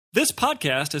This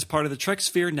podcast is part of the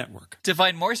TrekSphere Network. To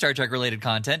find more Star Trek-related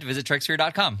content, visit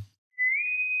TrekSphere.com.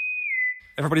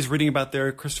 Everybody's reading about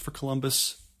their Christopher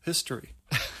Columbus history.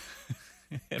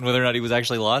 And whether or not he was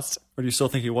actually lost? Or do you still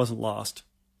think he wasn't lost?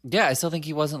 Yeah, I still think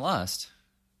he wasn't lost.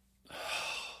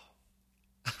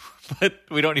 But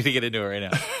we don't need to get into it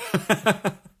right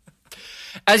now.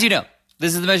 As you know,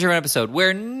 this is the Measurement episode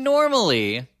where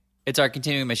normally it's our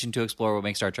continuing mission to explore what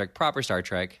makes Star Trek proper Star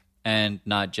Trek and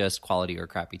not just quality or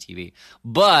crappy TV.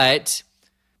 But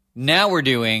now we're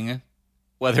doing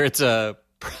whether it's a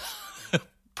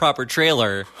proper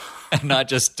trailer and not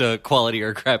just a quality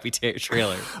or crappy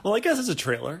trailer. Well, I guess it's a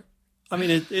trailer. I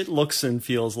mean, it looks and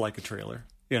feels like a trailer.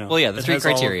 You know, well, yeah, the three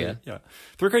criteria.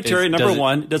 Three criteria. Number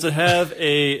one, does it have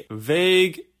a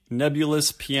vague,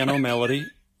 nebulous piano melody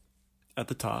at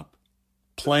the top,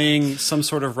 playing some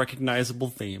sort of recognizable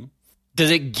theme?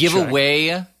 Does it give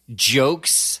away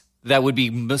jokes that would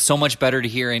be so much better to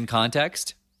hear in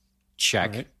context?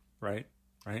 Check. Right.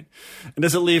 And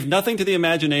does it leave nothing to the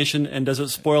imagination, and does it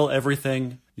spoil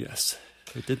everything? Yes,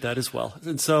 it did that as well.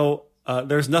 And so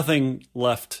there's nothing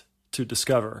left to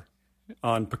discover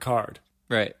on Picard.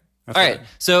 Right. All right.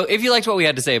 So if you liked what we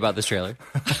had to say about this trailer.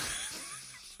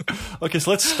 Okay, so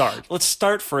let's start. Let's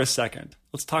start for a second.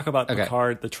 Let's talk about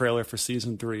Picard, the trailer for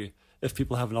season 3, if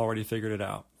people haven't already figured it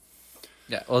out.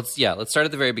 Yeah, let's start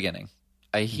at the very beginning.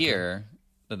 I hear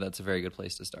that that's a very good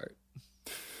place to start.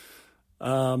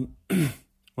 Well,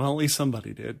 at least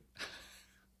somebody did.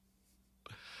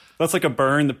 That's like a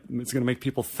burn that it's going to make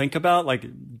people think about. Like,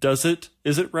 is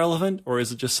it relevant, or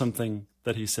is it just something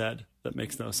that he said that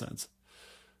makes no sense?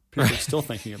 People are still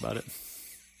thinking about it.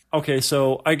 Okay,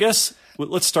 so I guess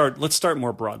let's start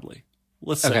more broadly.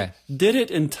 Let's say, did it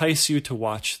entice you to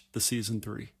watch the season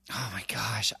 3? Oh my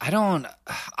gosh,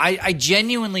 I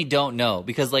genuinely don't know,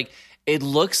 because like it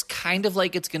looks kind of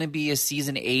like it's going to be a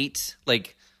season 8,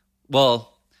 like,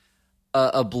 well,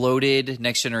 a bloated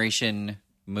Next Generation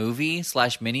movie /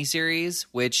 miniseries,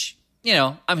 which, you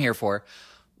know, I'm here for.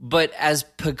 But as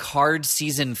Picard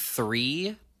season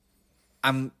 3,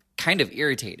 I'm kind of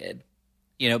irritated,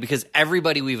 you know, because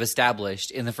everybody we've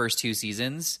established in the first 2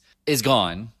 seasons is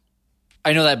gone.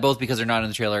 I know that both because they're not in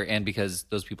the trailer and because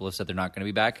those people have said they're not going to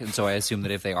be back. And so I assume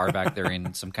that if they are back, they're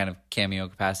in some kind of cameo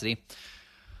capacity.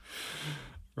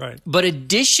 Right. But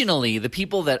additionally, the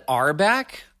people that are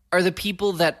back are the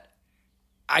people that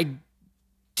I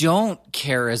don't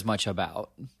care as much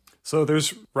about. So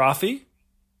there's Rafi.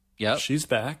 Yep. She's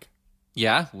back.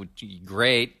 Yeah.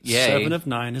 Great. Yay. 7 of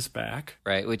 9 is back.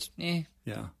 Right. Which,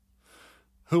 Yeah.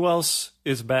 Who else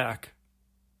is back?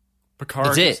 Picard.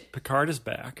 That's it. Picard is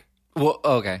back. Well,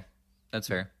 okay. That's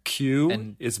fair.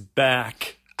 Q is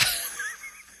back.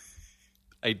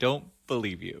 I don't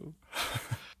believe you.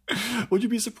 Would you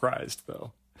be surprised,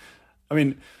 though? I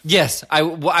mean... Yes, I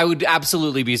would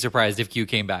absolutely be surprised if Q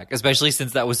came back, especially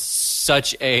since that was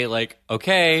such a, like,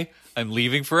 okay, I'm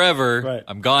leaving forever. Right.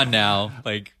 I'm gone now.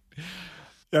 Like...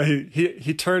 Yeah,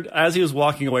 he turned, as he was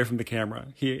walking away from the camera,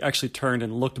 he actually turned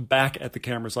and looked back at the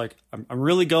cameras like, I'm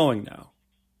really going now.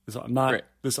 I'm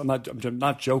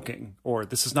not joking, or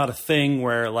this is not a thing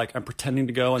where like I'm pretending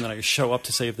to go and then I show up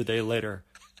to save the day later.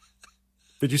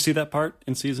 Did you see that part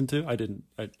in season 2? I didn't.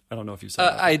 I don't know if you saw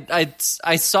that.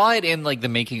 I saw it in like the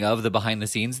making of, the behind the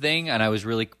scenes thing, and I was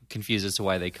really confused as to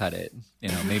why they cut it. You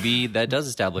know, maybe that does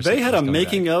establish. They had a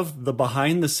making of the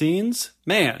behind the scenes.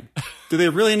 Man, are they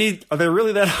really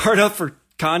that hard up for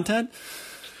content?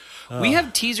 We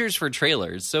have teasers for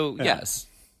trailers, so yes.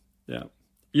 Yeah.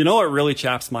 You know what really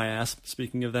chaps my ass,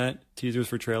 speaking of that, teasers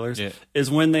for trailers, is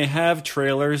when they have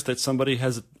trailers that somebody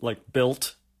has like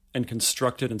built and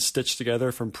constructed and stitched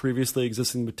together from previously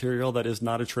existing material that is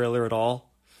not a trailer at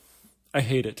all. I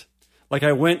hate it. Like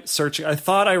I went searching, I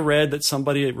thought I read that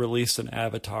somebody had released an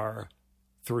Avatar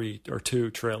 3 or 2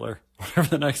 trailer, whatever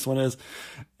the next one is.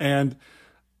 And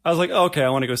I was like, oh, okay, I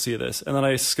want to go see this. And then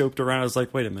I scoped around. I was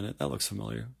like, wait a minute, that looks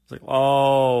familiar. It's like,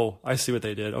 oh, I see what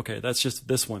they did. Okay, that's just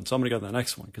this one. So I'm going to go to the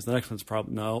next one because the next one's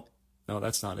probably, no,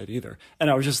 that's not it either.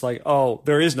 And I was just like, oh,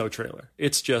 there is no trailer.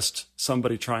 It's just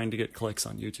somebody trying to get clicks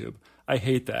on YouTube. I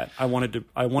hate that. I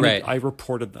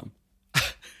reported them.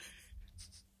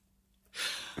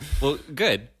 Well,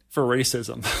 good. For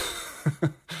racism.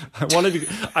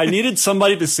 I needed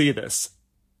somebody to see this.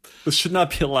 This should not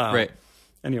be allowed. Right.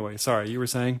 Anyway, sorry, you were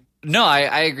saying? No,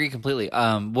 I agree completely.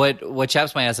 What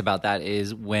chaps my ass about that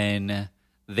is when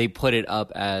they put it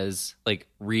up as like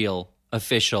real,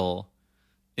 official,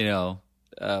 you know,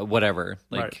 whatever.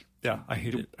 Like, right. Yeah, I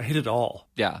hate it. I hate it all.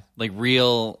 Yeah, like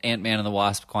real Ant-Man and the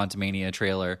Wasp Quantumania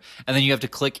trailer. And then you have to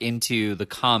click into the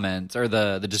comments or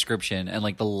the description, and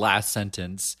like the last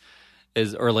sentence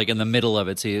or like in the middle of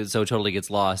it, so it totally gets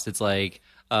lost. It's like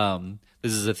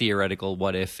this is a theoretical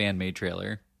what if fan made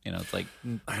trailer. You know, it's like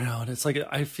I know, and it's like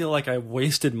I feel like I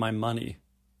wasted my money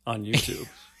on YouTube.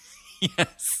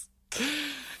 Yes.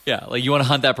 Yeah, like you want to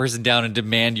hunt that person down and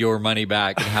demand your money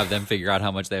back and have them figure out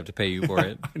how much they have to pay you for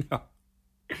it. I know.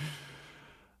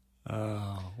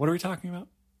 What are we talking about?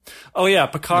 Oh yeah,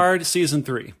 Picard season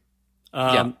 3.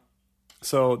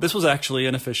 So this was actually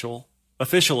an official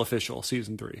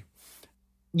season 3.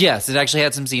 Yes, it actually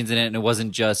had some scenes in it, and it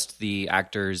wasn't just the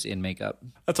actors in makeup.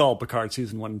 That's all Picard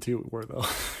season 1 and 2 were, though.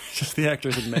 Just the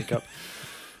actors in makeup.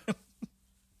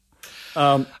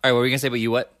 All right, what were you gonna say about you?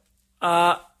 What?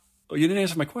 You didn't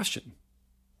answer my question.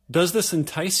 Does this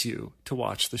entice you to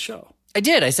watch the show? I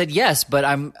did. I said yes, but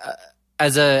I'm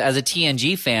as a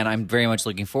TNG fan, I'm very much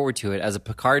looking forward to it. As a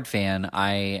Picard fan,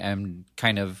 I am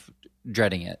kind of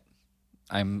dreading it.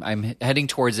 I'm heading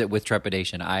towards it with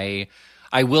trepidation. I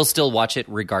will still watch it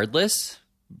regardless,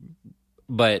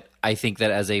 but I think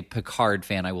that as a Picard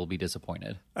fan, I will be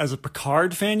disappointed. As a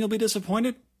Picard fan, you'll be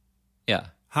disappointed? Yeah.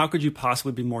 How could you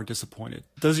possibly be more disappointed?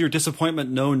 Does your disappointment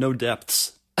know no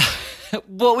depths?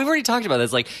 Well, we've already talked about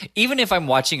this. Like, even if I'm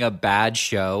watching a bad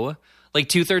show, like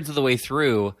 2/3 of the way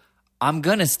through, I'm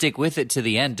going to stick with it to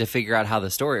the end to figure out how the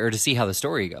story, or to see how the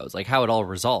story goes, like how it all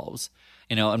resolves.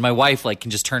 You know, and my wife like can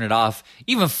just turn it off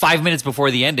even 5 minutes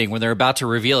before the ending when they're about to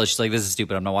reveal it. She's like, "This is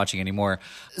stupid. I'm not watching anymore."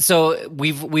 So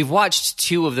we've watched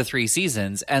 2 of the 3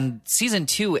 seasons, and season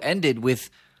 2 ended with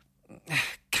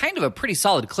kind of a pretty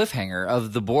solid cliffhanger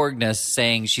of the Borgness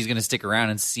saying she's going to stick around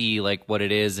and see like what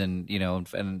it is, and you know,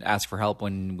 and ask for help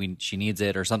when she needs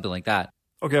it or something like that.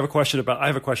 Okay, I have a question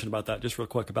about that, just real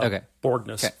quick about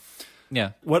Borgness. Okay.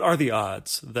 Yeah. What are the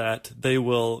odds that they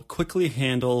will quickly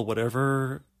handle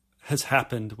whatever has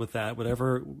happened with that,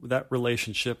 whatever that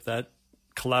relationship, that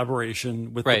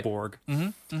collaboration with the Borg?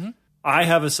 Mm-hmm. Mm-hmm.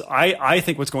 I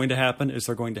think what's going to happen is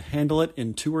they're going to handle it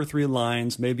in 2 or 3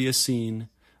 lines, maybe a scene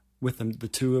with them, the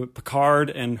two,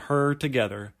 Picard and her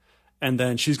together. And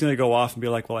then she's going to go off and be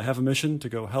like, well, I have a mission to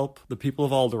go help the people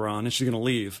of Alderaan. And she's going to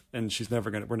leave. And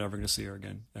we're never going to see her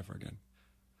again, ever again.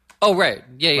 Oh, right.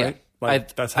 Yeah, right? yeah.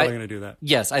 Like, that's how they're going to do that.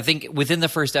 Yes, I think within the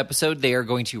first episode, they are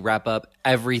going to wrap up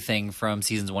everything from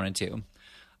seasons 1 and 2.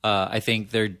 I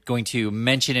think they're going to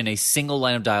mention in a single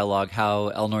line of dialogue how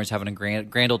Elnor's having a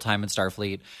grand old time in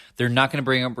Starfleet. They're not going to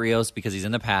bring up Rios because he's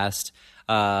in the past.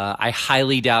 I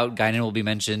highly doubt Guinan will be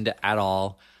mentioned at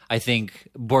all. I think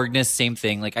Borgness, same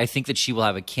thing. Like, I think that she will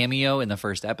have a cameo in the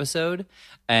first episode,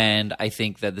 and I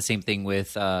think that the same thing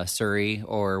with Suri,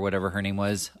 or whatever her name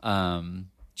was.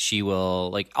 She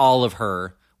will, like, all of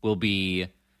her will be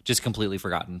just completely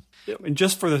forgotten. And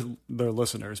just for the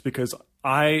listeners, because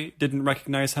I didn't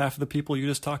recognize half of the people you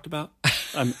just talked about,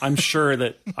 I'm sure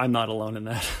that I'm not alone in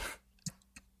that.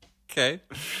 Okay.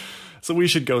 So we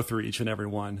should go through each and every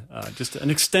one. Just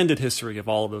an extended history of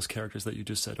all of those characters that you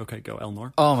just said. Okay, go,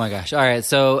 Elnor. Oh my gosh. All right,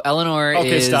 so Eleanor is...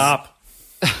 Okay, stop.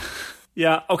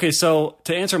 Yeah, okay, so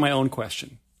to answer my own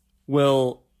question,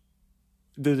 did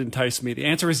it entice me? The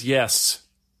answer is yes.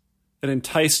 It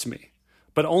enticed me.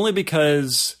 But only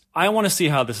because I want to see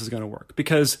how this is going to work.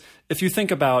 Because if you think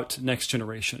about Next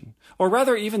Generation, or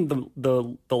rather even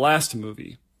the last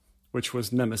movie, which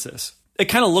was Nemesis, it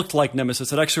kind of looked like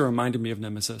Nemesis. It actually reminded me of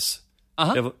Nemesis.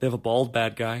 Uh-huh. They have a bald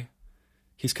bad guy.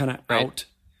 He's kind of out.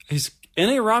 He's in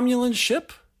a Romulan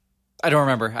ship. I don't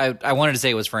remember. I wanted to say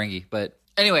it was Ferengi, but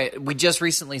anyway, we just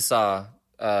recently saw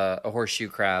a horseshoe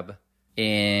crab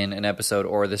in an episode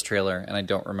or this trailer, and I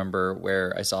don't remember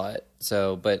where I saw it.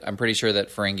 So, but I'm pretty sure that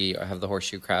Ferengi have the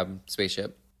horseshoe crab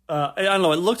spaceship. I don't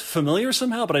know. It looked familiar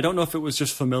somehow, but I don't know if it was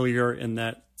just familiar in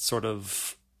that sort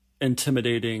of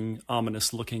intimidating,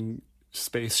 ominous-looking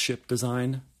spaceship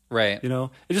design. Right. You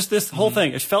know, it just, this whole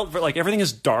thing, it felt like everything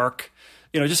is dark.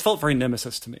 You know, it just felt very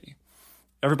Nemesis to me.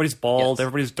 Everybody's bald,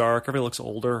 everybody's dark, everybody looks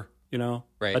older, you know?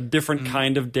 Right. A different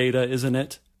kind of Data, isn't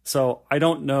it? So I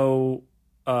don't know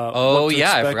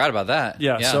I forgot about that.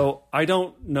 Yeah, so I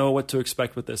don't know what to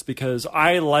expect with this, because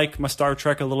I like my Star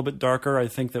Trek a little bit darker. I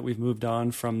think that we've moved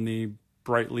on from the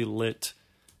brightly lit,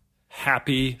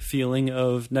 happy feeling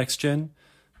of Next Gen.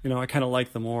 You know, I kind of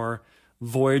like the more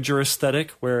Voyager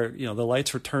aesthetic, where, you know, the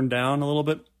lights were turned down a little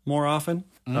bit more often.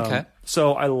 Okay.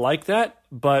 So I like that,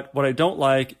 but what I don't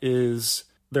like is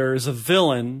there's a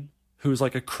villain who's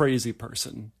like a crazy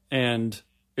person, and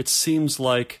it seems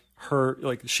like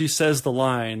she says the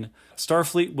line,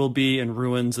 Starfleet will be in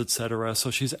ruins, etc. So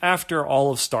she's after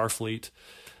all of Starfleet.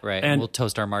 Right. And we'll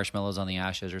toast our marshmallows on the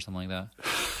ashes or something like that.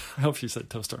 I hope she said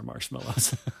toast our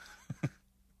marshmallows.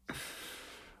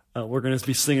 We're going to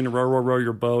be singing Row, Row, Row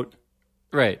Your Boat.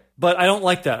 Right. But I don't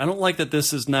like that. I don't like that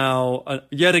this is now,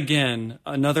 yet again,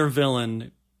 another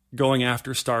villain going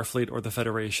after Starfleet or the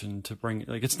Federation to bring,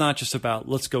 like, it's not just about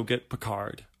let's go get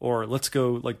Picard or let's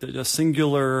go, like, a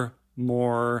singular,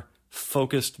 more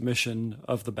focused mission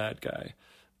of the bad guy.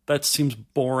 That seems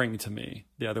boring to me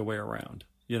the other way around,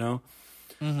 you know?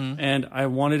 Mm-hmm. And I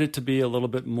wanted it to be a little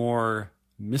bit more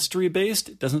mystery based.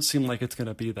 It doesn't seem like it's going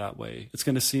to be that way. It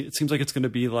seems like it's going to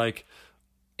be like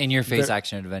in your face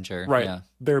action adventure. Right. Yeah.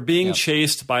 They're being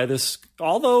chased by this,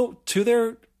 although to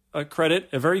their credit,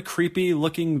 a very creepy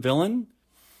looking villain.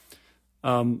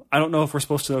 I don't know if we're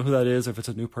supposed to know who that is, if it's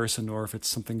a new person or if it's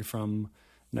something from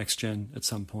Next Gen at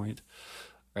some point.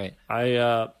 Right.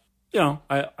 I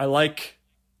like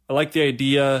the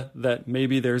idea that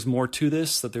maybe there's more to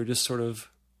this, that they're just sort of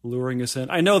luring us in.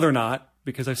 I know they're not,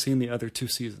 because I've seen the other 2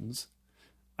 seasons.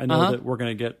 I know that we're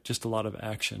going to get just a lot of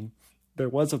action. There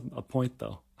was a point,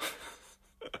 though.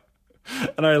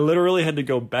 And I literally had to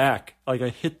go back. Like, I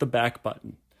hit the back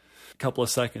button a couple of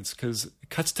seconds, because it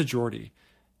cuts to Geordi.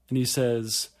 And he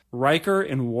says, Riker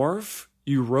and Worf,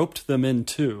 you roped them in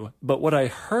too. But what I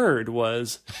heard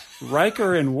was,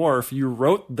 Riker and Worf, you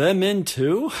wrote them in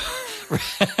too?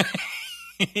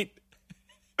 Right.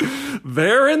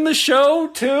 They're in the show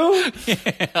too?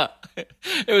 Yeah.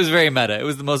 It was very meta. It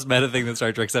was the most meta thing that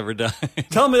Star Trek's ever done.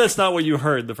 Tell me that's not what you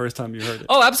heard the first time you heard it.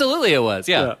 Oh, absolutely it was.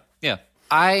 Yeah.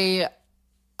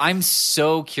 I'm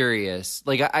so curious.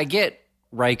 Like, I get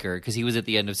Riker because he was at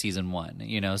the end of season 1,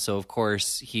 you know, so of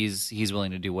course he's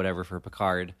willing to do whatever for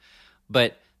Picard.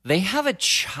 But they have a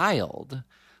child.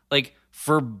 Like,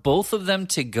 for both of them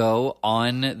to go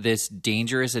on this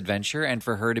dangerous adventure and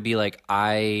for her to be like,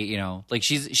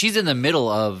 she's in the middle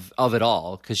of it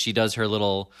all because she does her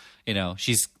little, you know,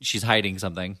 she's hiding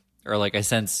something, or like, I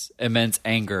sense immense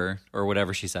anger or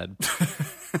whatever she said.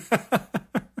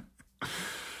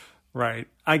 Right.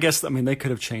 I guess, I mean, they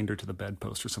could have chained her to the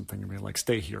bedpost or something and be like,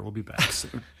 stay here, we'll be back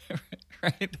soon.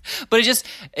 Right. But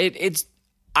it's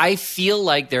I feel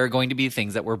like there are going to be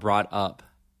things that were brought up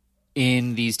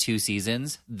in these 2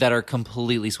 seasons that are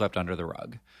completely swept under the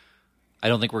rug. I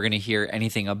don't think we're going to hear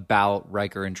anything about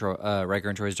Riker and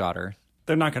Troy's daughter.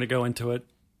 They're not going to go into it.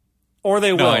 Or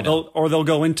they will. They'll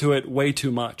go into it way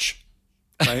too much.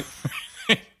 Right?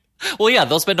 Well, yeah,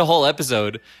 they'll spend a whole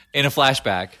episode in a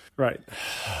flashback. Right.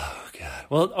 Oh, God.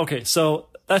 Well, okay, so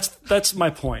that's my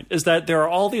point, is that there are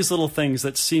all these little things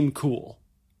that seem cool,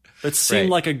 that seem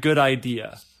like a good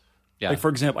idea. Yeah. Like, for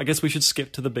example, I guess we should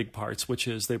skip to the big parts, which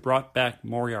is they brought back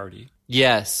Moriarty.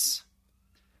 Yes.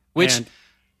 Which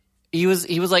he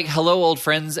was like, hello, old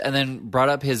friends, and then brought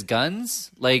up his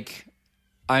guns. Like,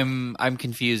 I'm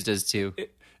confused as to...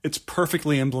 It's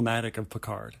perfectly emblematic of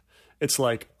Picard. It's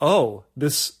like, oh,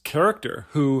 this character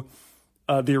who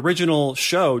the original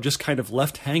show just kind of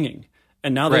left hanging,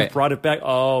 and now they've brought it back.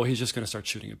 Oh, he's just going to start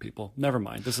shooting at people. Never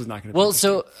mind. This is not going to be... Well,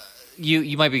 so...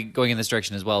 You might be going in this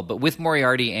direction as well, but with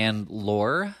Moriarty and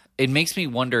lore, it makes me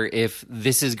wonder if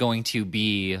this is going to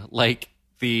be like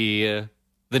the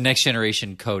Next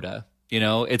Generation coda. You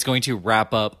know, it's going to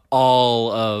wrap up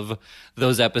all of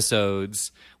those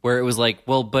episodes where it was like,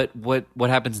 well, but what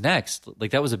happens next?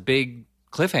 Like, that was a big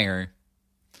cliffhanger.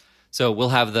 So we'll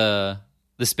have the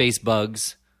space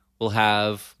bugs, we'll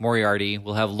have Moriarty,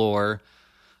 we'll have lore.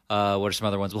 What are some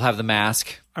other ones? We'll have the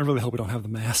mask. I really hope we don't have the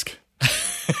mask.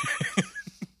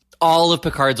 All of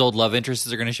Picard's old love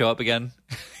interests are going to show up again.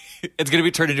 It's going to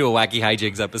be turned into a wacky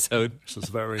hijinks episode. This is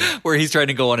very... where he's trying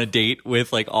to go on a date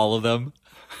with, like, all of them.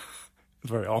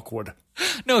 It's very awkward.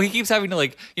 No, he keeps having to,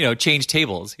 like, you know, change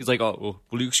tables. He's like, oh,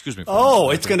 will you excuse me?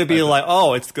 It's going to be like,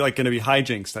 it's like going to be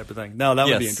hijinks type of thing. No, that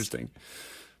would be interesting.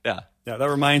 Yeah. Yeah, that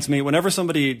reminds me, whenever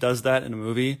somebody does that in a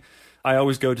movie, I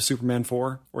always go to Superman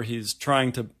 4, where he's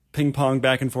trying to ping pong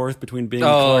back and forth between being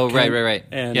Clark Kent right.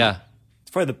 And it's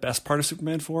probably the best part of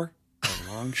Superman 4. A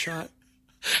long shot.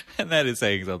 And that is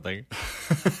saying something.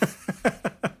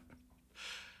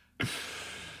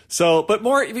 So, but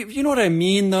more, you know what I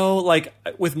mean, though? Like,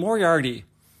 with Moriarty,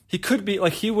 he could be,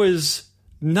 like, he was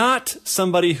not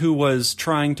somebody who was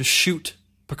trying to shoot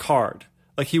Picard.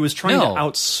 Like, he was trying to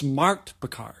outsmart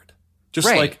Picard. Just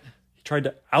like he tried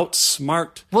to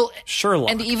outsmart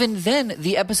Sherlock. And even then,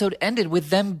 the episode ended with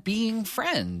them being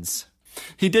friends.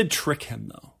 He did trick him,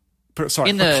 though.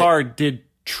 Picard did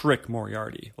trick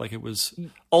Moriarty. Like, it was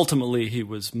ultimately he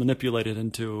was manipulated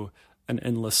into an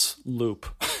endless loop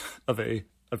of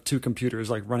 2 computers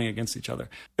like running against each other.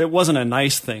 It wasn't a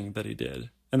nice thing that he did,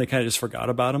 and they kind of just forgot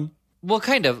about him. Well,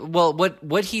 kind of. Well,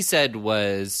 what he said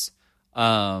was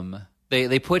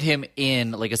they put him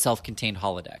in like a self-contained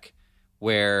holodeck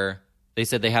where they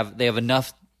said they have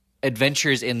enough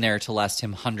adventures in there to last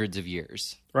him hundreds of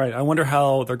years. Right. I wonder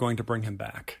how they're going to bring him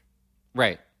back.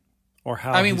 Right. Or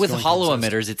how. I mean, with hollow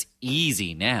emitters, it's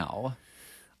easy now.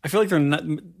 I feel like they're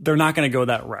not going to go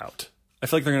that route. I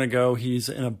feel like they're going to go, he's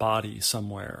in a body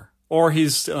somewhere. Or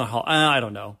he's in a hollow. I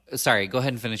don't know. Sorry, go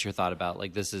ahead and finish your thought about,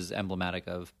 like, this is emblematic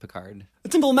of Picard.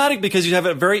 It's emblematic because you have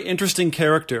a very interesting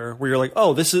character where you're like,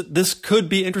 oh, this could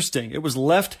be interesting. It was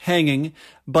left hanging,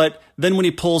 but then when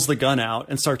he pulls the gun out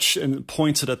and starts and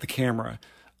points it at the camera,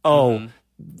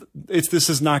 this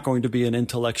is not going to be an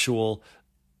intellectual,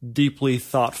 deeply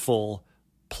thoughtful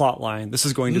plot line. This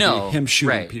is going to be him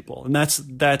shooting people. And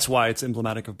that's why it's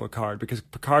emblematic of Picard, because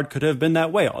Picard could have been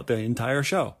that way the entire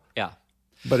show. Yeah.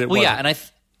 But it wasn't. Yeah,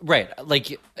 and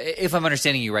like, if I'm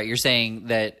understanding you right, you're saying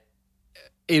that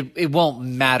it won't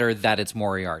matter that it's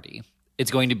Moriarty.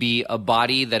 It's going to be a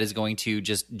body that is going to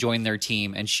just join their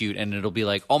team and shoot, and it'll be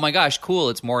like, oh my gosh, cool,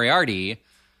 it's Moriarty.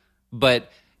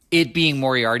 But it being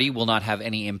Moriarty will not have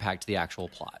any impact to the actual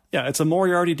plot. Yeah, it's a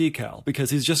Moriarty decal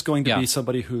because he's just going to be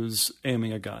somebody who's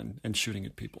aiming a gun and shooting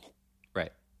at people.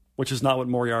 Right. Which is not what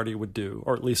Moriarty would do,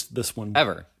 or at least this one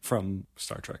ever from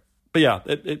Star Trek. But yeah,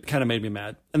 it kind of made me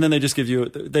mad. And then they just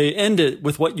they end it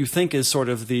with what you think is sort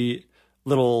of the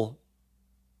little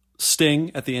sting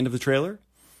at the end of the trailer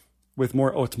with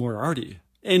it's Moriarty.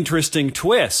 Interesting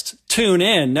twist. Tune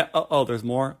in. Oh, there's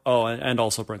more. Oh, and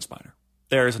also Brent Spiner.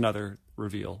 There's another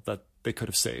reveal that they could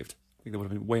have saved. I think that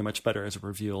would have been way much better as a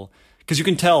reveal. Because you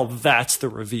can tell that's the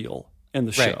reveal in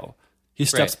the show. He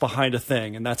steps behind a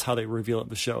thing, and that's how they reveal it in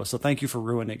the show. So thank you for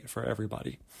ruining it for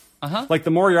everybody. Like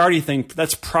the Moriarty thing,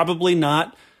 that's probably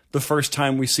not the first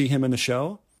time we see him in the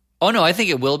show. Oh, no, I think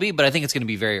it will be, but I think it's going to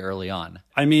be very early on.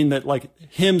 I mean that, like,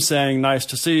 him saying, nice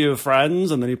to see you,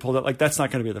 friends, and then he pulled out, like, that's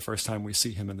not going to be the first time we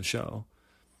see him in the show.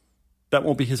 That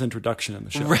won't be his introduction in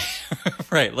the show.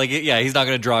 Right. Like, yeah, he's not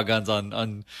going to draw guns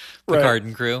on Picard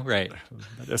and crew. Right.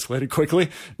 That escalated quickly.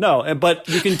 No, but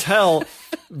you can tell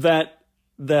that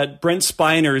Brent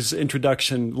Spiner's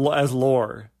introduction as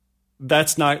Lore,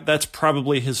 that's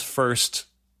probably his first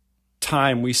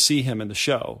time we see him in the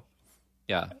show.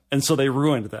 Yeah. And so they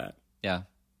ruined that. Yeah.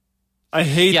 I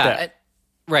hate that.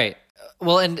 Right.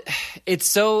 Well, and it's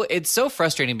so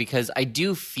frustrating because I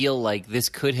do feel like this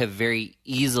could have very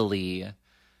easily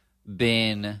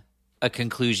been a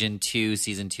conclusion to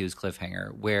season 2's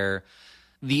cliffhanger, where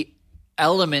the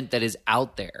element that is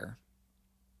out there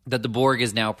that the Borg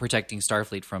is now protecting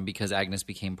Starfleet from because Agnes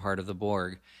became part of the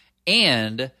Borg,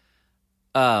 and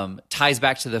ties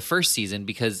back to the first season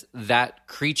because that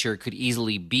creature could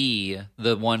easily be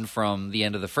the one from the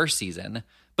end of the first season.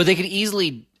 But they could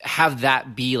easily have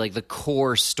that be like the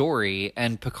core story,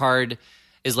 and Picard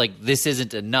is like, this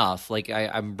isn't enough. Like,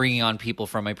 I'm bringing on people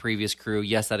from my previous crew.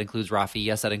 Yes, that includes Rafi.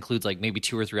 Yes, that includes like maybe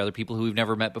 2 or 3 other people who we've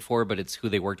never met before, but it's who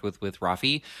they worked with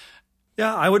Rafi.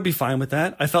 Yeah, I would be fine with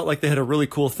that. I felt like they had a really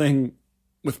cool thing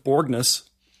with Borgness.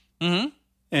 Mm-hmm.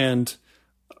 And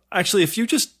actually, if you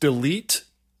just delete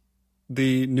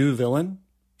the new villain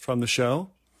from the show,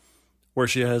 where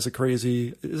she has a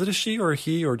crazy, is it a she or a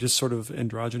he, or just sort of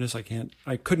androgynous? I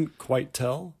couldn't quite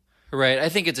tell. Right. I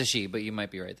think it's a she, but you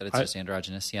might be right that it's just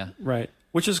androgynous. Yeah. Right.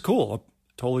 Which is cool.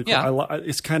 Totally cool. Yeah.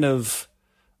 It's kind of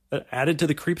added to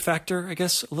the creep factor, I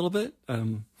guess, a little bit.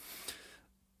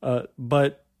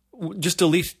 But just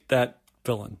delete that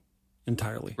villain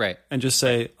entirely. Right. And just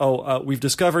say, we've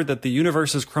discovered that the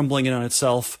universe is crumbling in on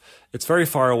itself. It's very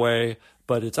far away,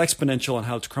 but it's exponential in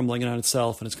how it's crumbling in on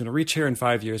itself, and it's going to reach here in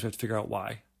 5 years. We have to figure out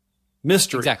why.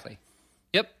 Mystery. Exactly.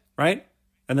 Yep. Right?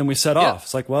 And then we set off.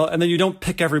 It's like, well, and then you don't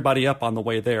pick everybody up on the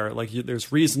way there. Like,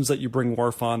 there's reasons that you bring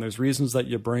Worf on. There's reasons that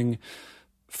you bring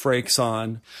Frakes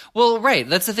on. Well, right.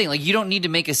 That's the thing. Like, you don't need to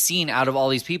make a scene out of all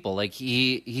these people. Like,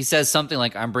 he says something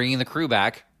like, I'm bringing the crew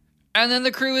back, and then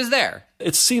the crew is there.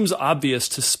 It seems obvious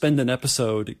to spend an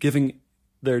episode giving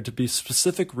there to be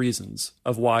specific reasons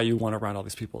of why you want to round all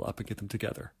these people up and get them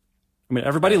together. I mean,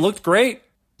 everybody looked great.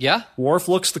 Yeah. Worf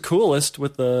looks the coolest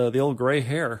with the old gray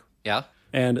hair. Yeah.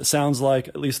 And it sounds like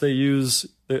at least they use,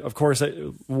 of course,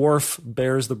 Worf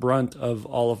bears the brunt of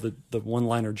all of the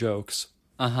one-liner jokes.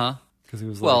 Uh-huh. Because he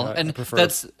was well, like, and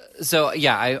that's, so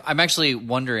yeah, I'm actually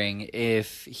wondering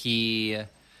if he,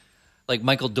 like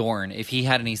Michael Dorn, if he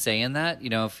had any say in that, you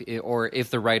know, if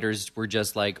the writers were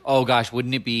just like, oh gosh,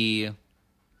 wouldn't it be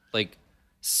like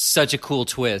such a cool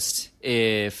twist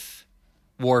if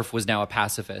Worf was now a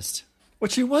pacifist?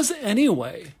 Which he was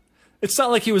anyway. It's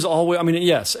not like he was always, I mean,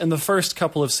 yes, in the first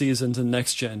couple of seasons in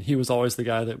Next Gen, he was always the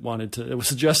guy that was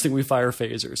suggesting we fire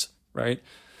phasers, right?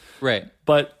 Right.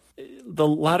 But the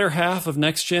latter half of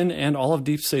Next Gen and all of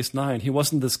Deep Space Nine, he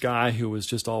wasn't this guy who was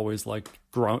just always like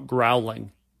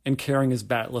growling. and carrying his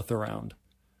bat'leth around.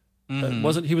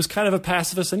 He was kind of a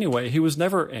pacifist anyway. He was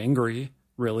never angry,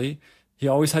 really. He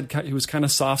was kind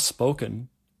of soft-spoken.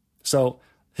 So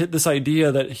this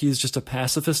idea that he's just a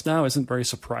pacifist now isn't very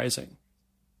surprising.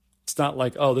 It's not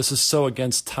like, oh, this is so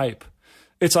against type.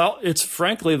 It's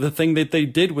frankly the thing that they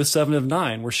did with Seven of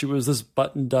Nine, where she was this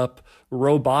buttoned up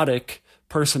robotic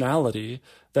personality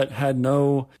that had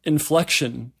no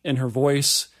inflection in her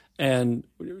voice and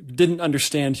didn't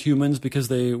understand humans because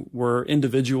they were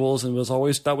individuals, and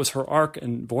that was her arc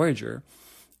in Voyager.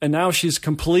 And now she's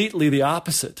completely the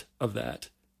opposite of that.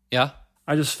 Yeah.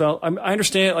 I just felt, I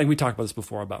understand, like we talked about this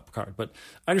before about Picard, but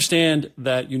I understand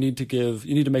that you need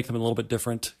to make them a little bit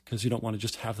different because you don't want to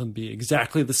just have them be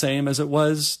exactly the same as it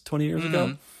was 20 years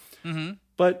ago. Mm-hmm.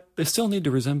 But they still need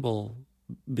to resemble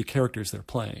the characters they're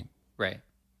playing. Right.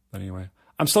 But anyway,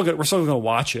 we're still going to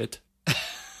watch it.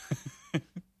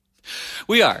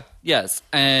 We are, yes.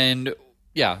 And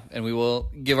we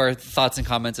will give our thoughts and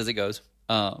comments as it goes.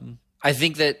 I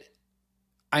think that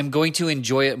I'm going to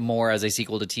enjoy it more as a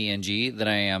sequel to TNG than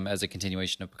I am as a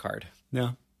continuation of Picard.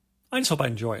 Yeah. I just hope I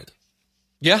enjoy it.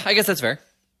 Yeah, I guess that's fair.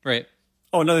 Right.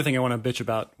 Oh, another thing I want to bitch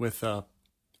about with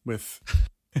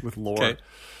lore. Okay.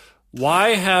 Why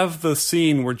have the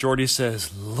scene where Geordi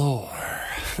says lore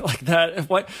like that?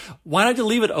 Why not you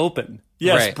leave it open?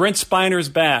 Yes, right. Brent Spiner's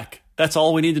back. That's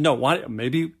all we need to know. Why?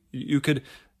 Maybe you could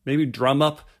drum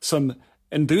up some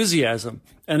enthusiasm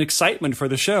and excitement for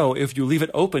the show if you leave it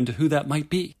open to who that might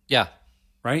be. Yeah.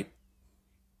 Right?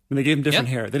 And they gave him different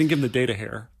hair. They didn't give him the Data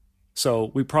hair.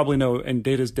 So we probably know, and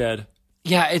Data's dead.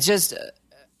 Yeah, it's just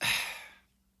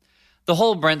the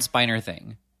whole Brent Spiner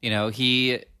thing. You know,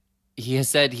 he has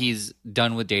said he's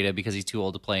done with Data because he's too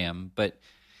old to play him. But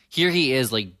here he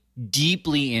is, like,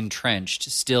 deeply entrenched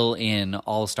still in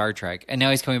all Star Trek. And now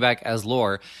he's coming back as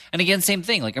Lore. And again, same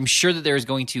thing. Like, I'm sure that there's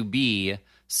going to be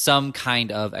some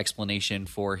kind of explanation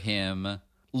for him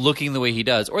looking the way he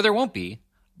does. Or there won't be.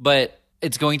 But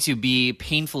it's going to be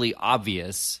painfully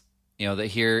obvious, you know, that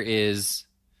here is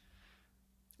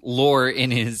Lore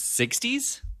in his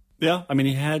 60s. Yeah. I mean,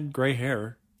 he had gray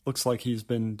hair. Looks like he's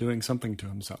been doing something to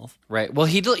himself. Right. Well,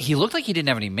 he looked like he didn't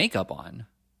have any makeup on.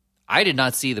 I did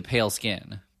not see the pale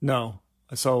skin. No.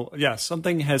 So, yeah,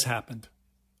 something has happened.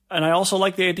 And I also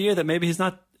like the idea that maybe he's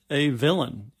not a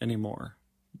villain anymore.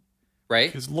 Right.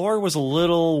 Because Lore was a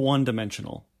little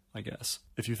one-dimensional, I guess,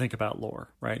 if you think about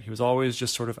Lore, right? He was always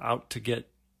just sort of out to get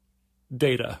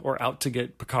Data or out to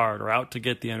get Picard or out to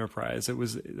get the Enterprise. That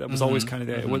was always kind of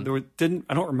the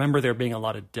I don't remember there being a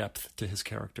lot of depth to his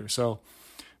character. So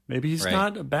maybe he's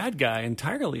not a bad guy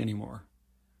entirely anymore.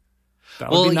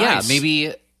 That would be nice.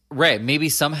 Yeah, maybe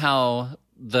somehow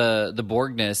the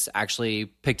Borgness actually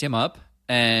picked him up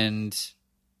and,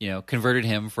 you know, converted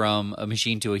him from a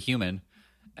machine to a human,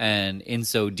 and in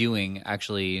so doing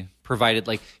actually provided,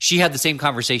 like, she had the same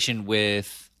conversation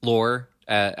with Lore,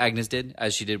 Agnes did,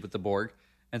 as she did with the Borg.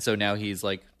 And so now he's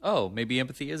like, oh, maybe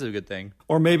empathy is a good thing.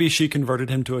 Or maybe she converted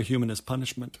him to a human as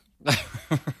punishment.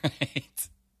 Right.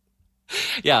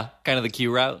 Yeah, kind of the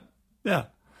Q route. Yeah.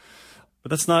 But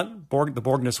that's not the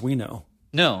Borgness we know.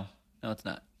 No, it's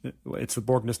not. It's the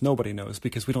Borgness nobody knows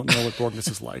because we don't know what Borgness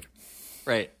is like.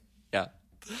 Right. Yeah.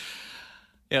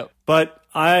 Yep. But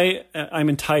I'm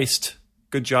enticed.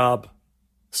 Good job,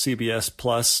 CBS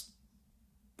Plus.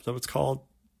 Is that what it's called?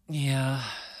 Yeah.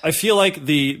 I feel like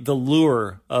the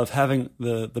lure of having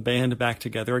the band back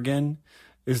together again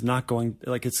is not going,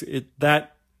 like,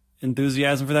 that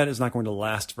enthusiasm for that is not going to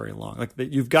last very long. Like,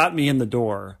 you've got me in the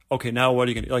door. Okay, now what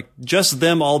are you going to do? Like, just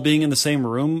them all being in the same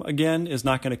room again is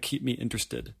not going to keep me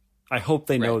interested. I hope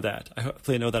they know that. I hope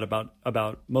they know that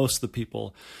about most of the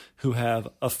people who have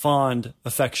a fond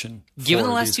affection. Given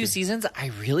the last two seasons, I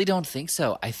really don't think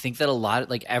so. I think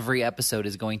that every episode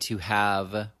is going to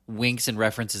have winks and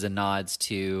references and nods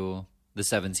to the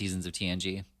 7 seasons of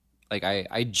TNG. Like,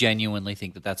 I genuinely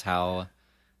think that that's how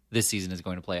this season is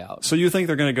going to play out. So you think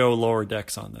they're going to go lower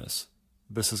decks on this?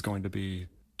 This is going to be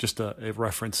just a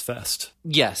reference fest.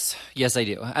 Yes, I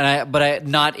do. But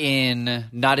not in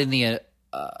the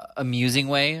amusing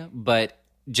way, but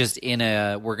just in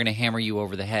we're going to hammer you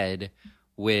over the head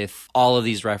with all of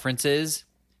these references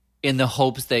in the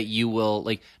hopes that you will,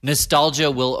 like,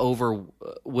 nostalgia will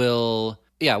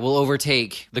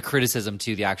overtake the criticism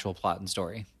to the actual plot and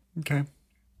story. Okay.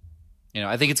 You know,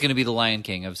 I think it's going to be the Lion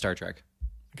King of Star Trek.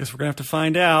 I guess we're going to have to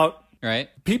find out. Right.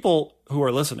 People who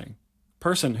are listening,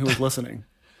 person who is listening,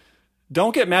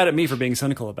 don't get mad at me for being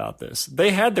cynical about this.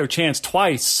 They had their chance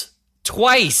twice.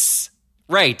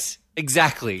 Right.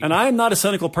 Exactly. And I am not a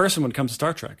cynical person when it comes to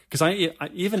Star Trek. Because I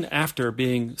even after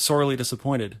being sorely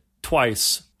disappointed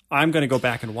twice, I'm going to go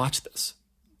back and watch this.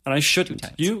 And I shouldn't.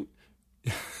 You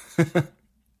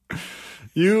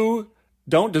you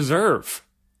don't deserve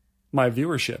my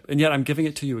viewership, and yet I'm giving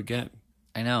it to you again.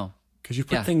 I know. Because you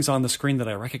put things on the screen that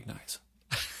I recognize.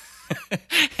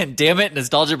 And damn it,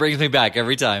 nostalgia brings me back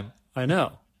every time. I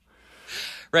know.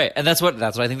 Right. And that's what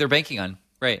I think they're banking on.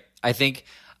 Right. I think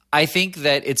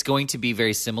that it's going to be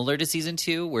very similar to season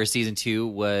 2, where season 2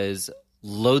 was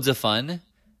loads of fun.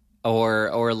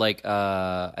 Or like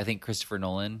I think Christopher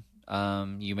Nolan,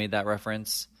 you made that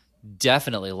reference.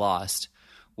 Definitely Lost,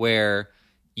 where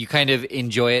you kind of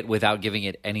enjoy it without giving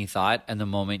it any thought, and the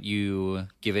moment you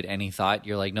give it any thought,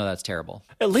 you're like, no, that's terrible.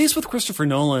 At least with Christopher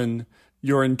Nolan,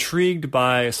 you're intrigued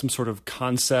by some sort of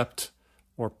concept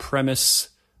or premise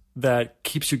that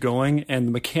keeps you going, and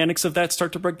the mechanics of that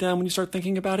start to break down when you start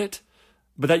thinking about it.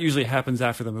 But that usually happens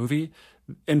after the movie.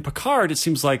 In Picard, it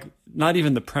seems like not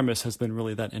even the premise has been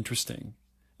really that interesting,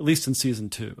 at least in season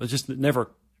 2. It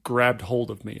never grabbed hold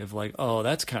of me of like, oh,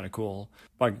 that's kind of cool.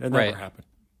 Like, that never happened.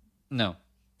 No.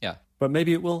 Yeah. But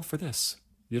maybe it will for this.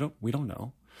 We don't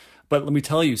know. But let me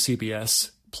tell you,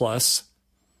 CBS Plus,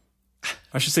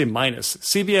 I should say minus,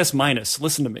 CBS minus,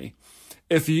 listen to me.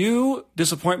 If you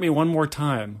disappoint me one more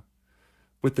time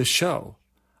with this show,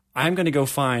 I'm going to go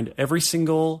find every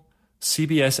single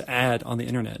CBS ad on the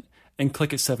internet and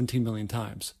click it 17 million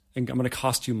times. And I'm going to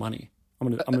cost you money. I'm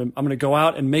going to go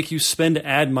out and make you spend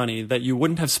ad money that you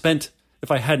wouldn't have spent if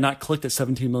I had not clicked it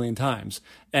 17 million times.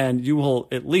 And you will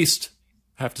at least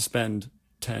have to spend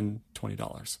 $10,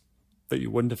 $20 that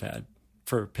you wouldn't have had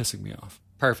for pissing me off.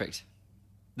 Perfect.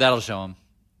 That'll show them.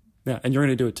 Yeah, and you're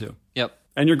going to do it too. Yep.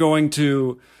 And you're going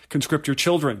to conscript your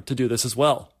children to do this as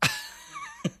well.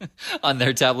 On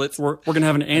their tablets? We're going to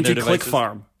have an anti-click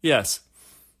farm. Yes.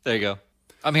 There you go.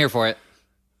 I'm here for it.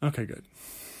 Okay, good.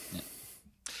 Yeah.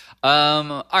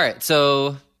 All right.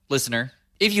 So, listener,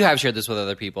 if you have shared this with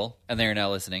other people and they are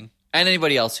now listening, and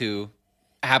anybody else who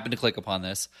happened to click upon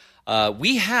this,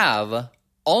 we have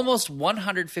almost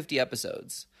 150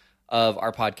 episodes of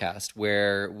our podcast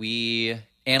where we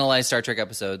analyze Star Trek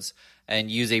episodes and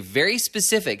use a very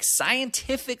specific,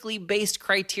 scientifically based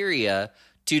criteria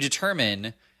to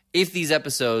determine if these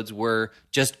episodes were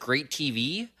just great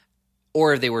TV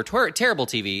or if they were terrible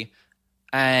TV,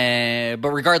 but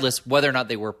regardless, whether or not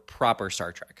they were proper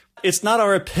Star Trek. It's not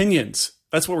our opinions.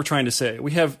 That's what we're trying to say.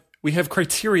 We have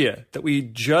criteria that we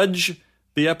judge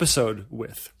the episode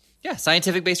with. Yeah,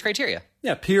 scientific-based criteria.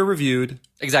 Yeah, peer-reviewed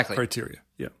exactly criteria.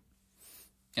 Yeah.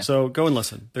 So go and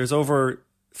listen. There's over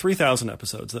 3,000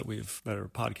 episodes that are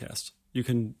podcasts. You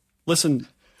can listen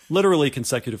literally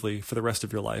consecutively for the rest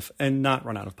of your life and not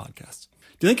run out of podcasts.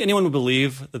 Do you think anyone would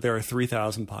believe that there are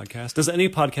 3,000 podcasts? Does any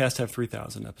podcast have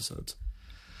 3,000 episodes?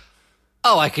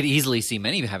 Oh, I could easily see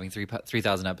many having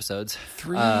 3,000 episodes.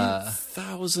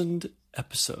 3,000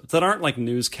 episodes that aren't like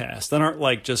newscasts, that aren't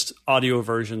like just audio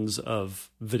versions of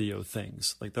video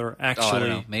things. Like there are actually I don't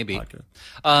know, maybe.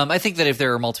 I think that if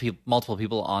there are multiple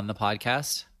people on the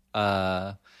podcast,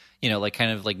 like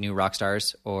kind of like new rock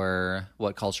stars or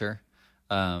What Culture,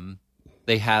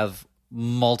 they have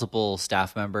multiple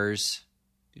staff members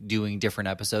doing different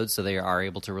episodes, so they are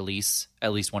able to release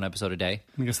at least one episode a day.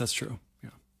 I guess that's true.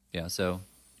 Yeah. So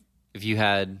if you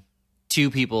had two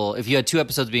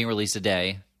episodes being released a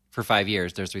day for 5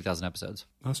 years, there's 3,000 episodes.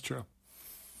 That's true.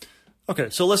 Okay,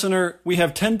 so listener, we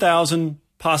have 10,000,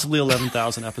 possibly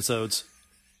 11,000 episodes.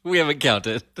 We haven't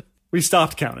counted. We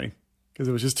stopped counting because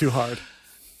it was just too hard.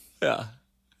 Yeah.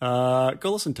 Go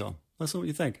listen to them. Listen to what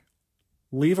you think.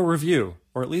 Leave a review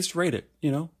or at least rate it.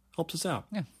 Helps us out.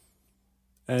 Yeah.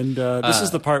 And this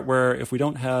is the part where if we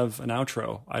don't have an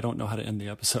outro, I don't know how to end the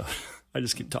episode. I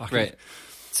just keep talking. Right.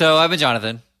 So I've been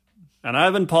Jonathan. And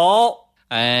I've been Paul.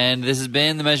 And this has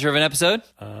been The Measure of an Episode.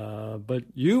 But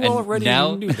you already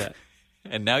knew that.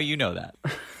 And now you know that.